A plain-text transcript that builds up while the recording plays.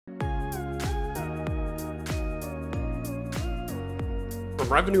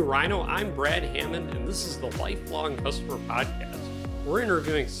Revenue Rhino, I'm Brad Hammond, and this is the Lifelong Customer Podcast. We're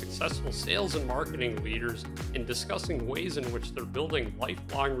interviewing successful sales and marketing leaders and discussing ways in which they're building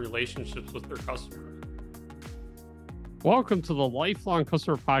lifelong relationships with their customers. Welcome to the Lifelong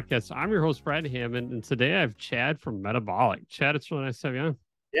Customer Podcast. I'm your host, Brad Hammond, and today I have Chad from Metabolic. Chad, it's really nice to have you on.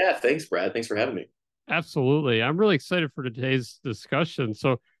 Yeah, thanks, Brad. Thanks for having me. Absolutely. I'm really excited for today's discussion.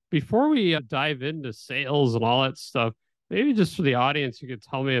 So before we dive into sales and all that stuff, maybe just for the audience, you could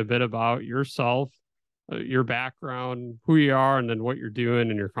tell me a bit about yourself, your background, who you are, and then what you're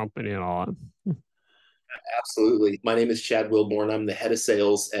doing in your company and all that. Absolutely. My name is Chad Wilbourn. I'm the head of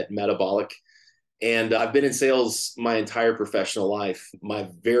sales at Metabolic. And I've been in sales my entire professional life. My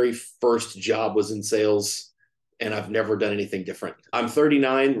very first job was in sales, and I've never done anything different. I'm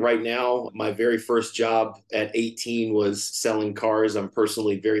 39 right now. My very first job at 18 was selling cars. I'm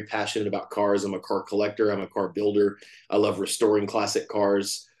personally very passionate about cars. I'm a car collector. I'm a car builder. I love restoring classic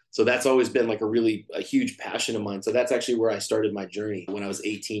cars. So that's always been like a huge passion of mine. So that's actually where I started my journey when I was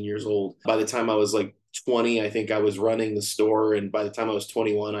 18 years old. By the time I was like 20, I think I was running the store. And by the time I was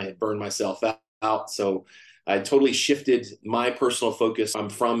 21, I had burned myself out. So I totally shifted my personal focus.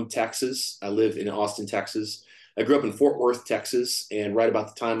 I'm from Texas. I live in Austin, Texas. I grew up in Fort Worth, Texas, and right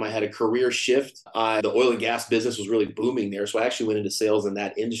about the time I had a career shift, the oil and gas business was really booming there. So I actually went into sales in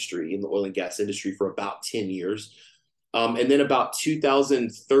that industry, in the oil and gas industry, for about 10 years. And then about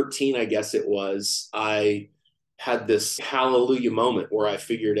 2013, I guess it was, I had this hallelujah moment where I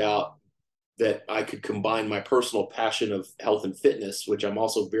figured out that I could combine my personal passion of health and fitness, which I'm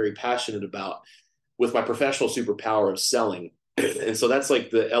also very passionate about, with my professional superpower of selling. And so that's like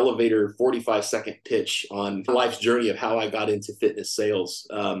the elevator 45-second pitch on life's journey of how I got into fitness sales.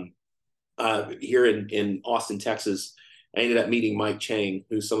 Here in Austin, Texas, I ended up meeting Mike Chang,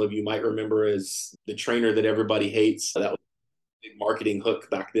 who some of you might remember as the trainer that everybody hates. That was a big marketing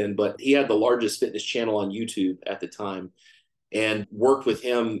hook back then, but he had the largest fitness channel on YouTube at the time. And worked with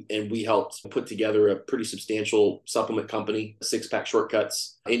him, and we helped put together a pretty substantial supplement company, Six Pack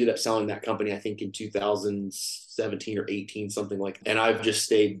Shortcuts. I ended up selling that company, I think, in 2017 or 18, something like that. And I've just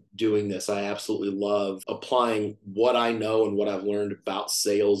stayed doing this. I absolutely love applying what I know and what I've learned about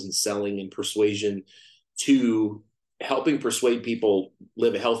sales and selling and persuasion to helping persuade people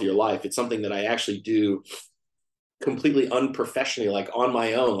live a healthier life. It's something that I actually do completely unprofessionally, like on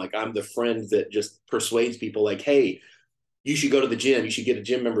my own. Like I'm the friend that just persuades people like, hey, you should go to the gym. You should get a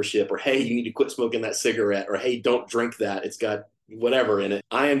gym membership, or, hey, you need to quit smoking that cigarette, or, hey, don't drink that. It's got whatever in it.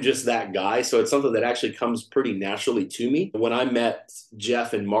 I am just that guy. So it's something that actually comes pretty naturally to me. When I met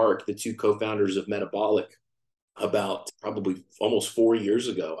Jeff and Mark, the two co-founders of Metabolic, about probably almost 4 years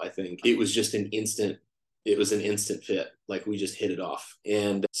ago, I think, it was an instant fit. Like we just hit it off.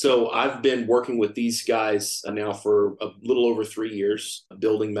 And so I've been working with these guys now for a little over 3 years,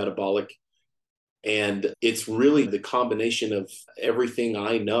 building Metabolic. And it's really the combination of everything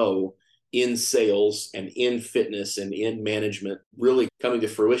I know in sales and in fitness and in management really coming to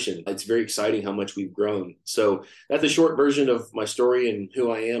fruition. It's very exciting how much we've grown. So that's a short version of my story and who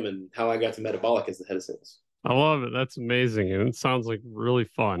I am and how I got to Metabolic as the head of sales. I love it. That's amazing. And it sounds like really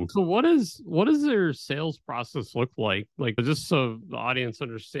fun. So what does their sales process look like? Like, just so the audience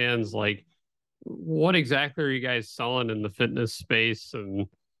understands, like, what exactly are you guys selling in the fitness space, and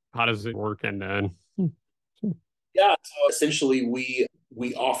how does it work end to end? Yeah, so essentially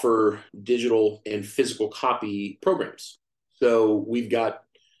we offer digital and physical copy programs. So we've got,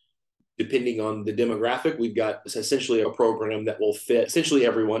 depending on the demographic, we've got essentially a program that will fit essentially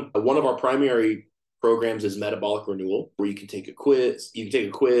everyone. One of our primary programs is Metabolic Renewal, where you can take a quiz. You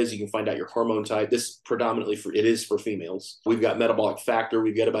can find out your hormone type. This predominantly it is for females. We've got Metabolic Factor.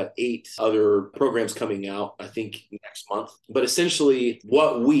 We've got about 8 other programs coming out, I think, next month. But essentially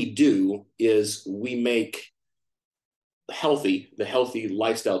what we do is we make the healthy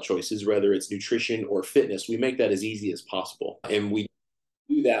lifestyle choices, whether it's nutrition or fitness, we make that as easy as possible. And we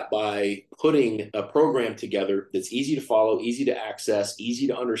do that by putting a program together that's easy to follow, easy to access, easy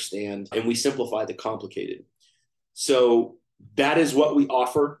to understand, and we simplify the complicated. So that is what we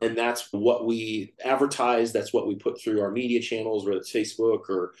offer, and that's what we advertise. That's what we put through our media channels, whether it's Facebook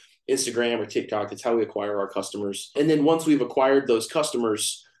or Instagram or TikTok. That's how we acquire our customers. And then once we've acquired those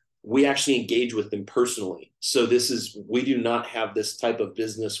customers, we actually engage with them personally. So we do not have this type of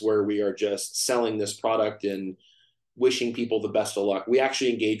business where we are just selling this product and wishing people the best of luck. We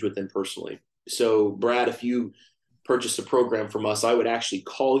actually engage with them personally. So Brad, if you purchased a program from us, I would actually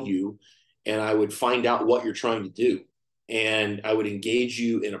call you and I would find out what you're trying to do. And I would engage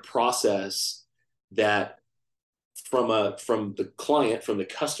you in a process that from the client, from the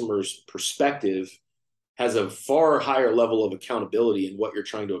customer's perspective, has a far higher level of accountability in what you're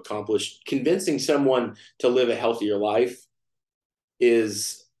trying to accomplish. Convincing someone to live a healthier life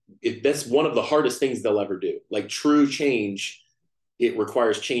that's one of the hardest things they'll ever do. Like true change, it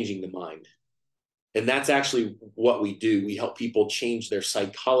requires changing the mind. And that's actually what we do. We help people change their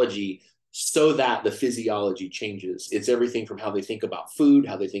psychology so that the physiology changes. It's everything from how they think about food,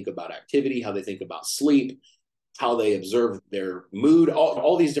 how they think about activity, how they think about sleep, how they observe their mood,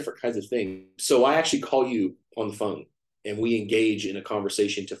 all these different kinds of things. So I actually call you on the phone and we engage in a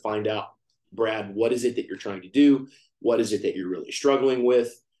conversation to find out, Brad, what is it that you're trying to do? What is it that you're really struggling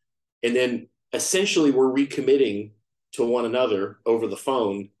with? And then essentially we're recommitting to one another over the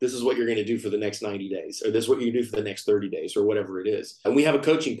phone. This is what you're going to do for the next 90 days, or this is what you do for the next 30 days, or whatever it is. And we have a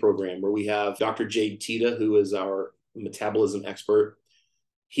coaching program where we have Dr. Jade Tita, who is our metabolism expert.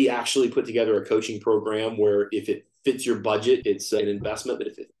 He actually put together a coaching program where if it fits your budget, it's an investment, but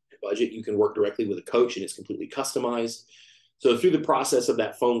if it fits your budget, you can work directly with a coach and it's completely customized. So through the process of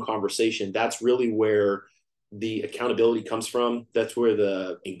that phone conversation, that's really where the accountability comes from. That's where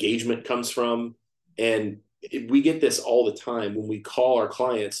the engagement comes from. And we get this all the time. When we call our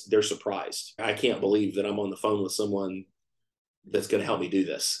clients, they're surprised. I can't believe that I'm on the phone with someone that's going to help me do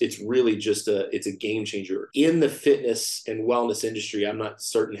this. It's really just it's a game changer. In the fitness and wellness industry, I'm not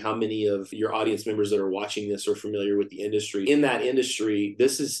certain how many of your audience members that are watching this are familiar with the industry. In that industry,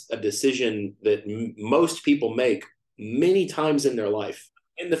 this is a decision that most people make many times in their life.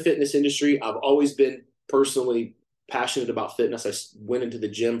 In the fitness industry, I've always been personally passionate about fitness. I went into the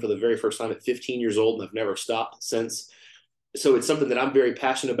gym for the very first time at 15 years old, and I've never stopped since. So it's something that I'm very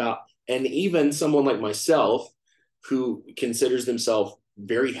passionate about. And even someone like myself, who considers themselves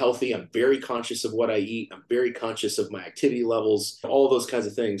very healthy, I'm very conscious of what I eat. I'm very conscious of my activity levels, all those kinds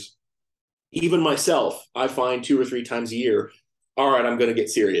of things. Even myself, I find 2 or 3 times a year, all right, I'm going to get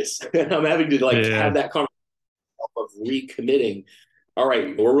serious. And I'm having to have that conversation of recommitting. All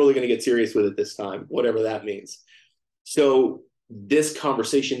right, we're really going to get serious with it this time, whatever that means. So this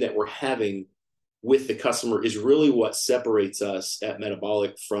conversation that we're having with the customer is really what separates us at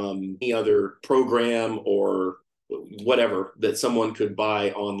Metabolic from any other program or whatever that someone could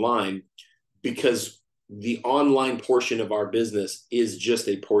buy online, because the online portion of our business is just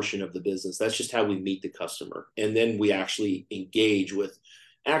a portion of the business. That's just how we meet the customer. And then we actually engage with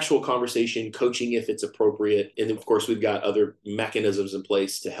actual conversation, coaching if it's appropriate. And then, of course, we've got other mechanisms in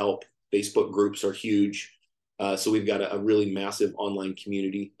place to help. Facebook groups are huge. So we've got a really massive online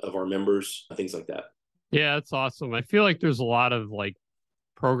community of our members, things like that. Yeah, that's awesome. I feel like there's a lot of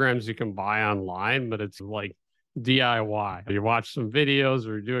programs you can buy online, but it's like DIY. You watch some videos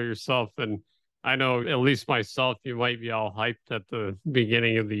or do it yourself. And I know, at least myself, you might be all hyped at the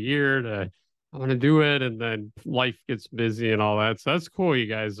beginning of the year to, I'm going to do it. And then life gets busy and all that. So that's cool. You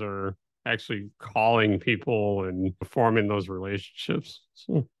guys are actually calling people and forming those relationships.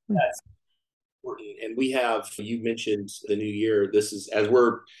 So. That's important. And we have, you mentioned the new year. This is, as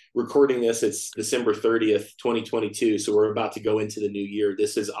we're recording this, it's December 30th, 2022. So we're about to go into the new year.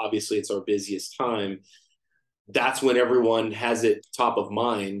 This is obviously, it's our busiest time. That's when everyone has it top of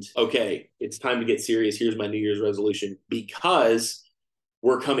mind. Okay, it's time to get serious. Here's my New Year's resolution, because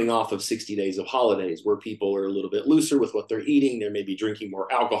we're coming off of 60 days of holidays where people are a little bit looser with what they're eating. They may be drinking more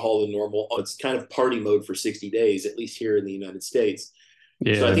alcohol than normal. It's kind of party mode for 60 days, at least here in the United States.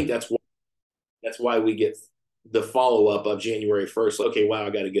 Yeah. So I think that's why we get the follow-up of January 1st. Okay, wow,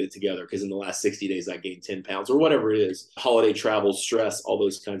 I got to get it together because in the last 60 days I gained 10 pounds or whatever it is. Holiday travel, stress, all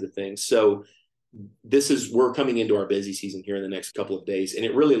those kinds of things. So we're coming into our busy season here in the next couple of days, and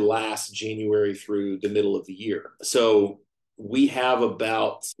it really lasts January through the middle of the year. So we have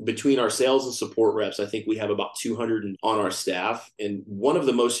about, between our sales and support reps, I think we have about 200 on our staff. And one of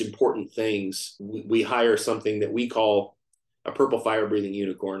the most important things, we hire something that we call a purple fire breathing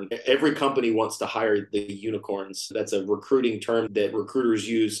unicorn. Every company wants to hire the unicorns. That's a recruiting term that recruiters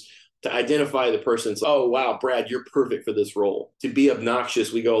use to identify the person. Oh, wow, Brad, you're perfect for this role. To be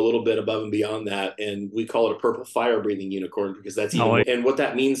obnoxious, we go a little bit above and beyond that, and we call it a purple fire breathing unicorn, because that's even. And what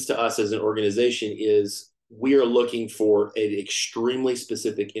that means to us as an organization is we are looking for an extremely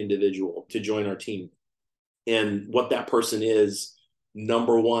specific individual to join our team. And what that person is,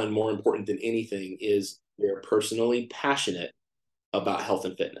 number one, more important than anything, is they're personally passionate about health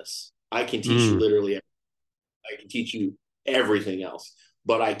and fitness. I can teach you literally, I can teach you everything else,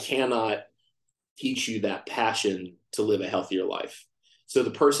 but I cannot teach you that passion to live a healthier life. So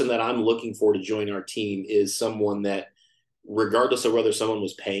the person that I'm looking for to join our team is someone that, regardless of whether someone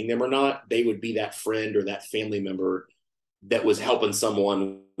was paying them or not, they would be that friend or that family member that was helping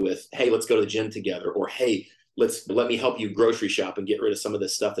someone with, hey, let's go to the gym together, or hey, let me help you grocery shop and get rid of some of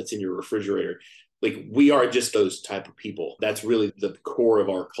this stuff that's in your refrigerator. Like, we are just those type of people. That's really the core of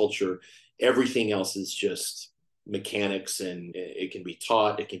our culture. Everything else is just mechanics, and it can be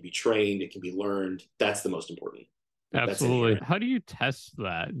taught, it can be trained, it can be learned. That's the most important. Absolutely. How do you test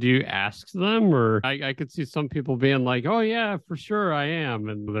that? Do you ask them, or I could see some people being like, "Oh yeah, for sure I am,"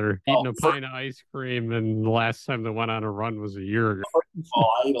 and they're eating a pint of ice cream, and the last time they went on a run was a year ago. First of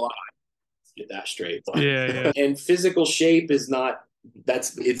all, I eat a lot. Get that straight. Yeah. And physical shape is not,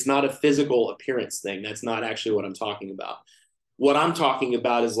 it's not a physical appearance thing. That's not actually what I'm talking about. What I'm talking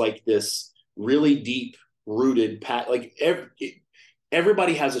about is like this really deep rooted like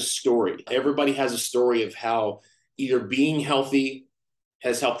everybody has a story. Everybody has a story of how either being healthy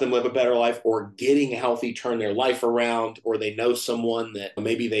has helped them live a better life, or getting healthy turned their life around, or they know someone that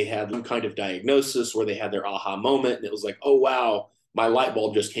maybe they had some kind of diagnosis where they had their aha moment and it was like, oh wow, my light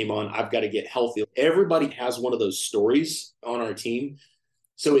bulb just came on. I've got to get healthy. Everybody has one of those stories on our team.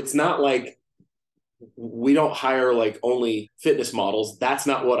 So it's not like we don't hire like only fitness models. That's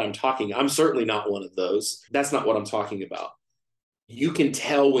not what I'm talking. I'm certainly not one of those. That's not what I'm talking about. You can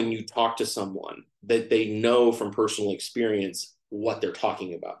tell when you talk to someone that they know from personal experience what they're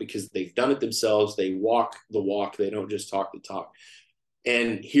talking about, because they've done it themselves. They walk the walk. They don't just talk the talk.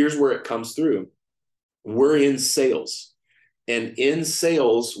 And here's where it comes through. We're in sales. And in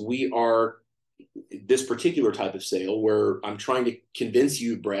sales, we are this particular type of sale where I'm trying to convince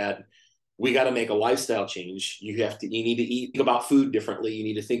you, Brad, we got to make a lifestyle change. You need to think about food differently. You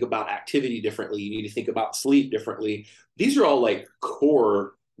need to think about activity differently. You need to think about sleep differently. These are all like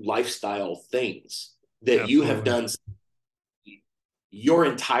core lifestyle things that you have done your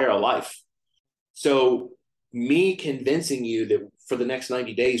entire life. So me convincing you that for the next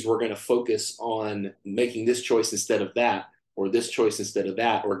 90 days, we're going to focus on making this choice instead of that, or this choice instead of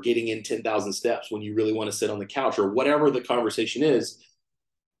that, or getting in 10,000 steps when you really want to sit on the couch, or whatever the conversation is,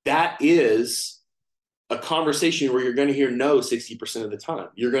 that is a conversation where you're going to hear no 60% of the time.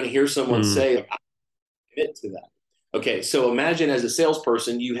 You're going to hear someone say, I commit to that. Okay, so imagine as a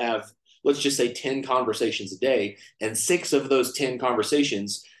salesperson, you have, let's just say 10 conversations a day, and 6 of those 10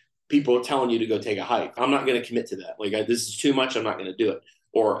 conversations, people are telling you to go take a hike. I'm not going to commit to that. Like, this is too much. I'm not going to do it.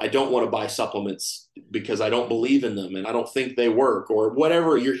 Or I don't want to buy supplements because I don't believe in them and I don't think they work, or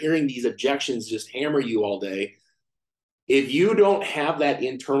whatever. You're hearing these objections just hammer you all day. If you don't have that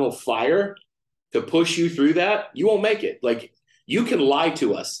internal fire to push you through that, you won't make it. Like, you can lie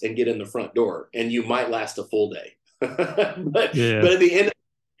to us and get in the front door and you might last a full day. but at the end of the day,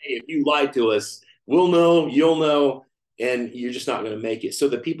 if you lied to us, we'll know, you'll know, and you're just not going to make it. So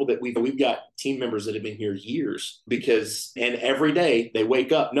the people that we've got team members that have been here years, and every day they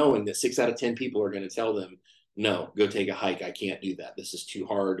wake up knowing that 6 out of 10 people are going to tell them, no, go take a hike. I can't do that. This is too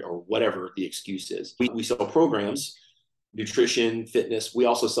hard, or whatever the excuse is. We sell programs, nutrition, fitness. We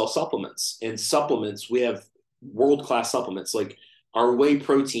also sell supplements, and supplements, we have world-class supplements like our whey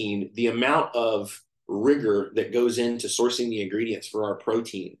protein. The amount of rigor that goes into sourcing the ingredients for our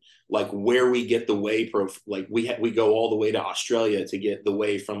protein, like where we get the whey, like we go all the way to Australia to get the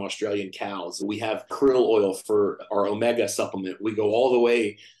whey from Australian cows. We have krill oil for our omega supplement. We go all the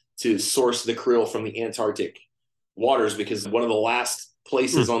way to source the krill from the Antarctic waters, because one of the last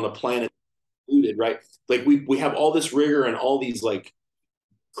places on the planet polluted, right? Like we have all this rigor and all these like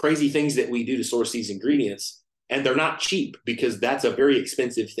crazy things that we do to source these ingredients, and they're not cheap because that's a very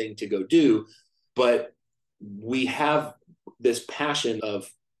expensive thing to go do. But we have this passion of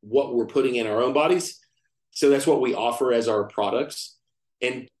what we're putting in our own bodies. So that's what we offer as our products.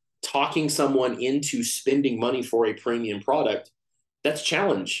 And talking someone into spending money for a premium product, that's a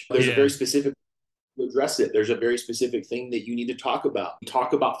challenge. There's a very specific to address it. There's a very specific thing that you need to talk about.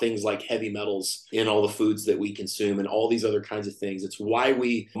 Talk about things like heavy metals in all the foods that we consume and all these other kinds of things. It's why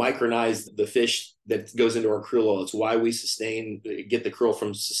we micronize the fish that goes into our krill oil. It's why we get the krill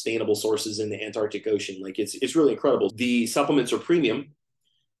from sustainable sources in the Antarctic Ocean. Like it's really incredible. The supplements are premium,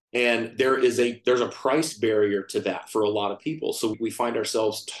 and there's a price barrier to that for a lot of people. So we find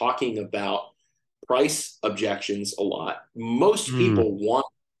ourselves talking about price objections a lot. Most people want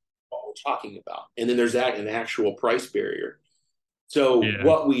what we're talking about. And then there's an actual price barrier. So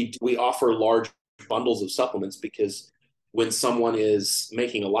what we offer large bundles of supplements, because when someone is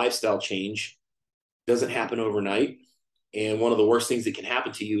making a lifestyle change, it doesn't happen overnight. And one of the worst things that can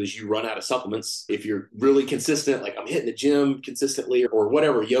happen to you is you run out of supplements. If you're really consistent, like I'm hitting the gym consistently or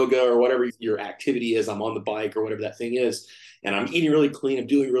whatever, yoga or whatever your activity is, I'm on the bike or whatever that thing is, and I'm eating really clean, I'm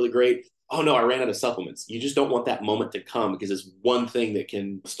doing really great. Oh no, I ran out of supplements. You just don't want that moment to come, because it's one thing that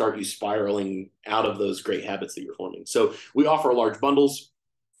can start you spiraling out of those great habits that you're forming. So we offer large bundles.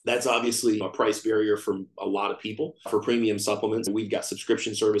 That's obviously a price barrier for a lot of people. For premium supplements, we've got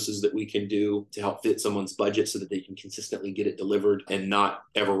subscription services that we can do to help fit someone's budget so that they can consistently get it delivered and not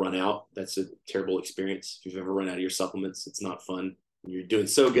ever run out. That's a terrible experience. If you've ever run out of your supplements, it's not fun. You're doing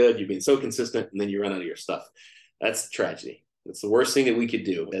so good, you're being so consistent, and then you run out of your stuff. That's tragedy. That's the worst thing that we could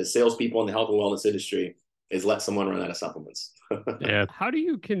do as salespeople in the health and wellness industry is let someone run out of supplements. Yeah. How do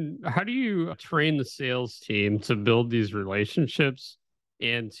you train the sales team to build these relationships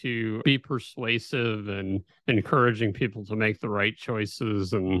and to be persuasive and encouraging people to make the right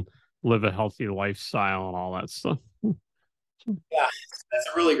choices and live a healthy lifestyle and all that stuff? Yeah, that's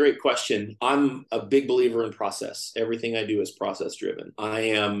a really great question. I'm a big believer in process. Everything I do is process driven.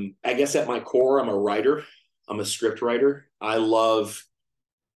 I guess at my core, I'm a writer. I'm a script writer. I love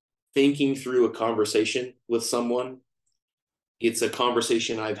thinking through a conversation with someone. It's a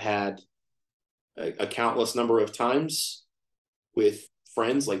conversation I've had a countless number of times with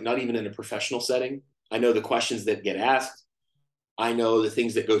friends, like not even in a professional setting. I know the questions that get asked. I know the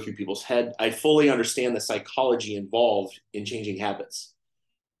things that go through people's head. I fully understand the psychology involved in changing habits.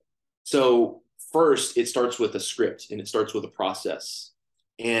 So first, it starts with a script and it starts with a process.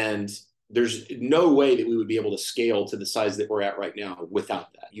 And there's no way that we would be able to scale to the size that we're at right now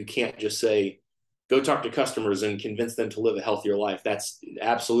without that. You can't just say, go talk to customers and convince them to live a healthier life. That's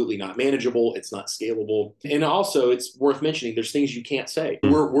absolutely not manageable. It's not scalable. And also, it's worth mentioning, there's things you can't say.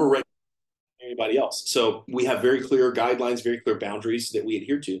 We're ready for anybody else. So we have very clear guidelines, very clear boundaries that we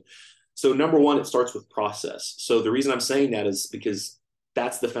adhere to. So number one, it starts with process. So the reason I'm saying that is because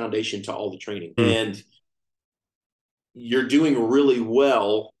that's the foundation to all the training. And you're doing really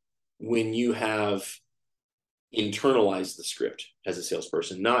well when you have internalized the script as a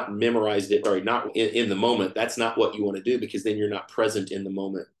salesperson, not memorized it, or not in the moment. That's not what you want to do, because then you're not present in the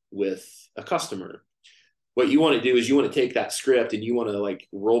moment with a customer. What you want to do is you want to take that script and you want to like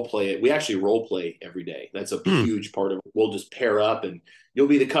role play it. We actually role play every day. That's a huge part of it. We'll just pair up and you'll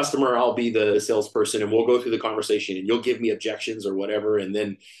be the customer, I'll be the salesperson, and we'll go through the conversation and you'll give me objections or whatever. And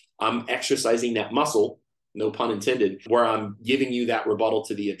then I'm exercising that muscle, no pun intended, where I'm giving you that rebuttal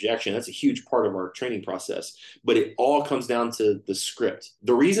to the objection. That's a huge part of our training process, but it all comes down to the script.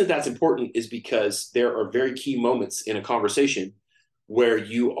 The reason that's important is because there are very key moments in a conversation where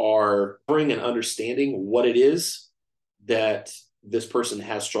you are covering and understanding what it is that this person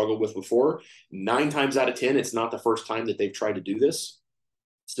has struggled with before. 9 times out of 10, it's not the first time that they've tried to do this.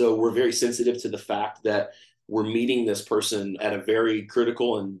 So we're very sensitive to the fact that we're meeting this person at a very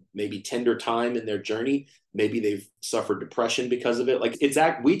critical and maybe tender time in their journey. Maybe they've suffered depression because of it. Like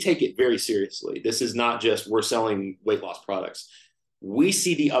we take it very seriously. This is not just we're selling weight loss products. We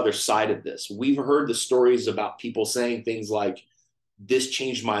see the other side of this. We've heard the stories about people saying things like, this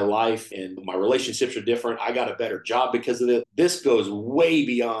changed my life and my relationships are different. I got a better job because of it. This goes way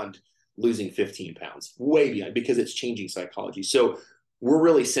beyond losing 15 pounds, way beyond, because it's changing psychology. So we're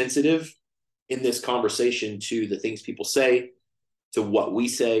really sensitive in this conversation to the things people say, to what we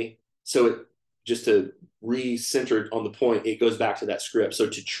say. So just to recenter on the point, it goes back to that script. So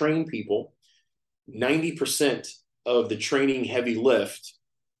to train people, 90% of the training heavy lift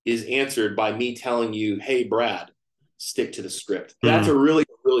is answered by me telling you, hey, Brad, stick to the script. That's a really,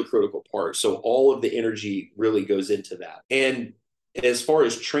 really critical part. So all of the energy really goes into that. And as far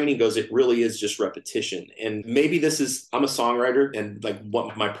as training goes, it really is just repetition. And maybe I'm a songwriter, and like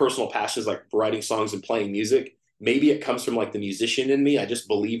what my personal passion is like writing songs and playing music. Maybe it comes from like the musician in me. I just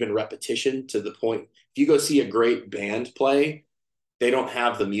believe in repetition to the point. If you go see a great band play, they don't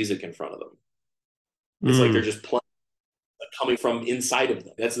have the music in front of them. It's like they're just playing, coming from inside of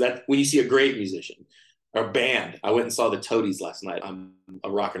them. That's when you see a great musician. Or band. I went and saw the Toadies last night. I'm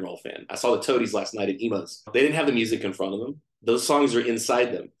a rock and roll fan. I saw the Toadies last night at Emo's. They didn't have the music in front of them. Those songs are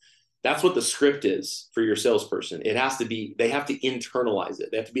inside them. That's what the script is for your salesperson. They have to internalize it.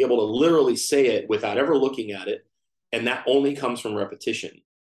 They have to be able to literally say it without ever looking at it. And that only comes from repetition.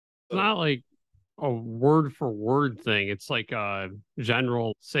 It's not like a word for word thing. It's like a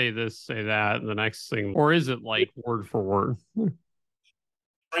general say this, say that, and the next thing. Or is it like word for word?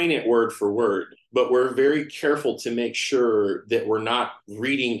 Train it word for word, but we're very careful to make sure that we're not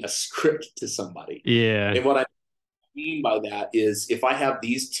reading a script to somebody. Yeah. And what I mean by that is if I have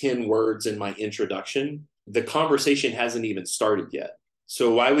these 10 words in my introduction, the conversation hasn't even started yet.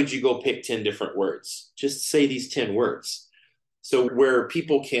 So why would you go pick 10 different words? Just say these 10 words. So where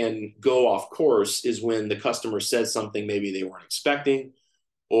people can go off course is when the customer says something maybe they weren't expecting,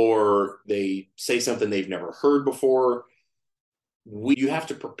 or they say something they've never heard before. You have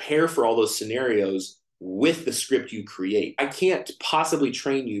to prepare for all those scenarios with the script you create. I can't possibly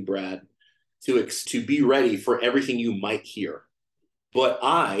train you, Brad, to be ready for everything you might hear. But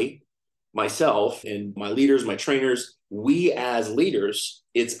myself and my leaders, my trainers, we as leaders,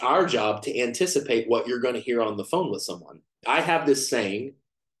 it's our job to anticipate what you're going to hear on the phone with someone. I have this saying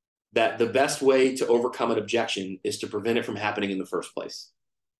that the best way to overcome an objection is to prevent it from happening in the first place.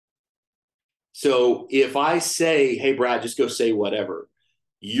 So if I say, hey, Brad, just go say whatever,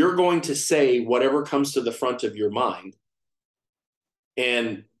 you're going to say whatever comes to the front of your mind.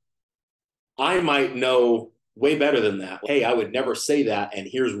 And I might know way better than that. Hey, I would never say that. And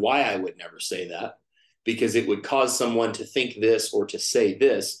here's why I would never say that, because it would cause someone to think this or to say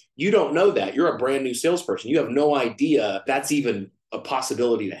this. You don't know that. You're a brand new salesperson. You have no idea that's even a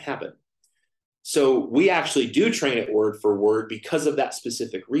possibility to happen. So we actually do train it word for word because of that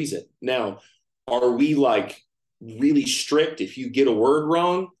specific reason. Now, are we like really strict if you get a word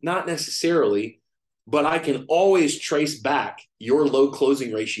wrong? Not necessarily, but I can always trace back your low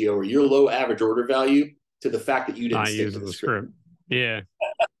closing ratio or your low average order value to the fact that you didn't stick to the script. Yeah.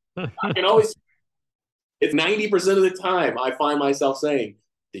 I can always, it's 90% of the time I find myself saying,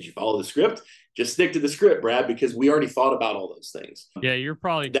 did you follow the script? Just stick to the script, Brad, because we already thought about all those things. Yeah, you're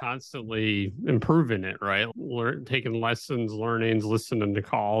probably constantly improving it, right? Taking lessons, learnings, listening to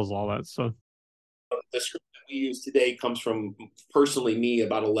calls, all that stuff. The script that we use today comes from personally me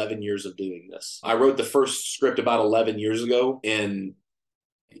about 11 years of doing this. I wrote the first script about 11 years ago. And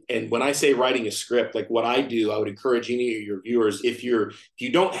when I say writing a script, like what I do, I would encourage any of your viewers, if you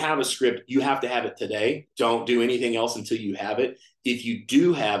don't have a script, you have to have it today. Don't do anything else until you have it. If you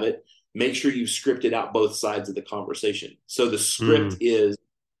do have it, make sure you've scripted out both sides of the conversation. So the script is,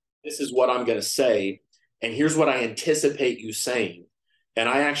 this is what I'm going to say, and here's what I anticipate you saying. And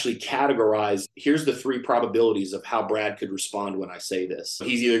I actually categorize, here's the 3 probabilities of how Brad could respond when I say this.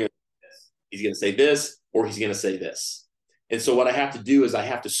 He's either going to say this, or he's going to say this. And so what I have to do is I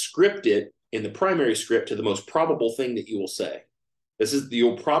have to script it in the primary script to the most probable thing that you will say.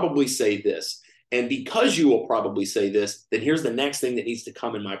 You'll probably say this. And because you will probably say this, then here's the next thing that needs to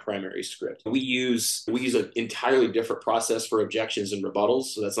come in my primary script. We use an entirely different process for objections and rebuttals.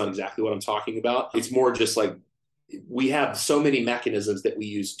 So that's not exactly what I'm talking about. It's more just like, we have so many mechanisms that we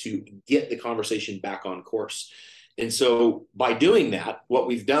use to get the conversation back on course. And so by doing that, what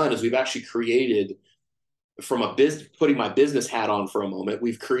we've done is we've actually created, from putting my business hat on for a moment,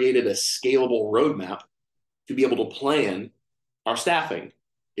 we've created a scalable roadmap to be able to plan our staffing.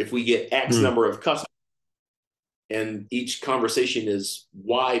 If we get X number of customers and each conversation is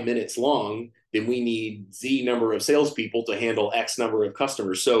Y minutes long, then we need Z number of salespeople to handle X number of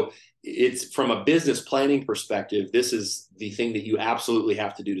customers. So it's, from a business planning perspective, this is the thing that you absolutely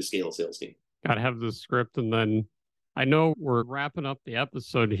have to do to scale a sales team. Got to have the script. And then I know we're wrapping up the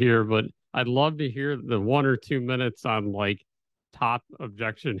episode here, but I'd love to hear the 1 or 2 minutes on like top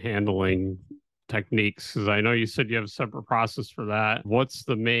objection handling techniques, because I know you said you have a separate process for that. What's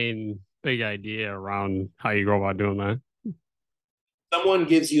the main big idea around how you go about doing that? Someone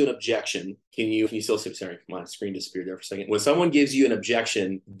gives you an objection. Can you still see? Sorry, my screen disappeared there for a second. When someone gives you an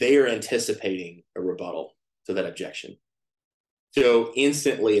objection, they are anticipating a rebuttal to that objection. So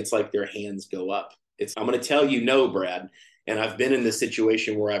instantly it's like their hands go up. I'm going to tell you no, Brad. And I've been in this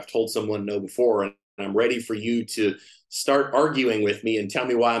situation where I've told someone no before, and I'm ready for you to start arguing with me and tell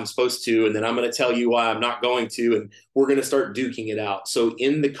me why I'm supposed to. And then I'm going to tell you why I'm not going to. And we're going to start duking it out. So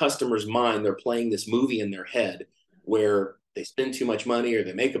in the customer's mind, they're playing this movie in their head where they spend too much money or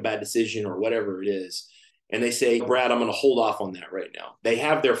they make a bad decision or whatever it is. And they say, Brad, I'm going to hold off on that right now. They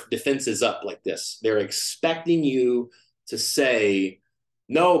have their defenses up like this. They're expecting you to say,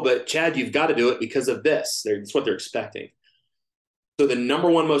 no, but Chad, you've got to do it because of this. That's what they're expecting. So the number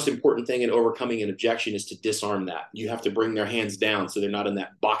one most important thing in overcoming an objection is to disarm that. You have to bring their hands down so they're not in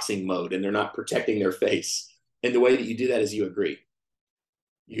that boxing mode and they're not protecting their face. And the way that you do that is you agree.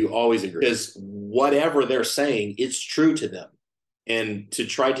 You always agree. Because whatever they're saying, it's true to them. And to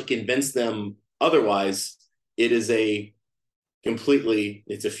try to convince them otherwise, it's a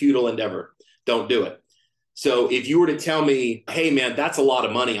futile endeavor. Don't do it. So if you were to tell me, hey, man, that's a lot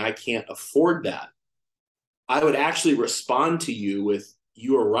of money, I can't afford that, I would actually respond to you with,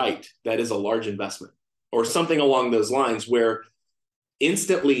 you are right, that is a large investment, or something along those lines, where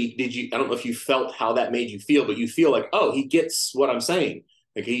instantly I don't know if you felt how that made you feel, but you feel like, oh, he gets what I'm saying.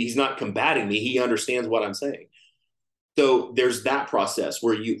 Like he's not combating me. He understands what I'm saying. So there's that process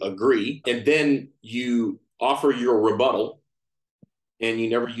where you agree, and then you offer your rebuttal, and you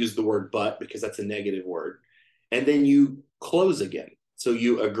never use the word but, because that's a negative word. And then you close again. So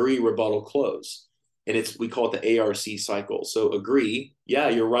you agree, rebuttal, close. And we call it the ARC cycle. So agree, yeah,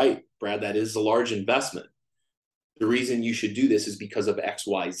 you're right, Brad, that is a large investment. The reason you should do this is because of X,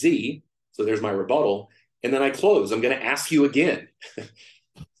 Y, Z. So there's my rebuttal. and then I close. I'm going to ask you again.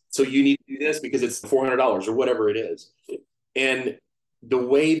 So you need to do this because it's $400 or whatever it is. And the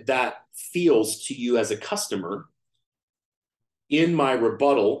way that feels to you as a customer, in my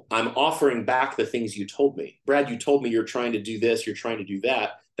rebuttal, I'm offering back the things you told me. Brad, you told me you're trying to do this, you're trying to do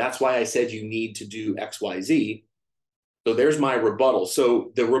that. That's why I said you need to do X, Y, Z. So there's my rebuttal.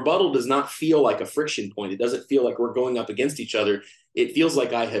 So the rebuttal does not feel like a friction point. It doesn't feel like we're going up against each other. It feels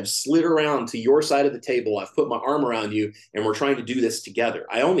like I have slid around to your side of the table. I've put my arm around you and we're trying to do this together.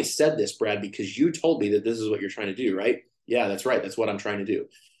 I only said this, Brad, because you told me that this is what you're trying to do, right? Yeah, that's right. That's what I'm trying to do.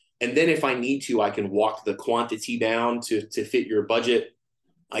 And then if I need to, I can walk the quantity down to fit your budget.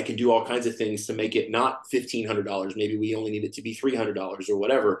 I can do all kinds of things to make it not $1,500. Maybe we only need it to be $300 or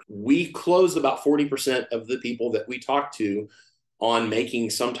whatever. We closed about 40% of the people that we talked to on making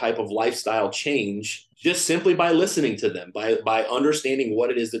some type of lifestyle change just simply by listening to them, by understanding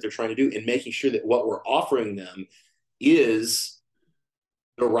what it is that they're trying to do and making sure that what we're offering them is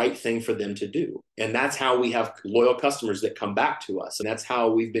the right thing for them to do. And that's how we have loyal customers that come back to us. And that's how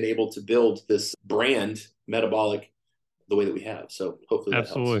we've been able to build this brand, Metabolic, the way that we have. So hopefully that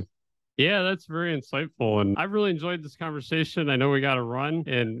Absolutely. helps. Yeah, that's very insightful. And I've really enjoyed this conversation. I know we got to run.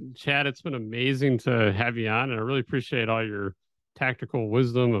 And Chad, it's been amazing to have you on. And I really appreciate all your tactical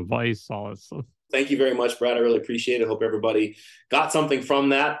wisdom, advice, all that stuff. Thank you very much, Brad. I really appreciate it. Hope everybody got something from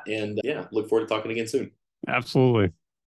that. And yeah, look forward to talking again soon. Absolutely.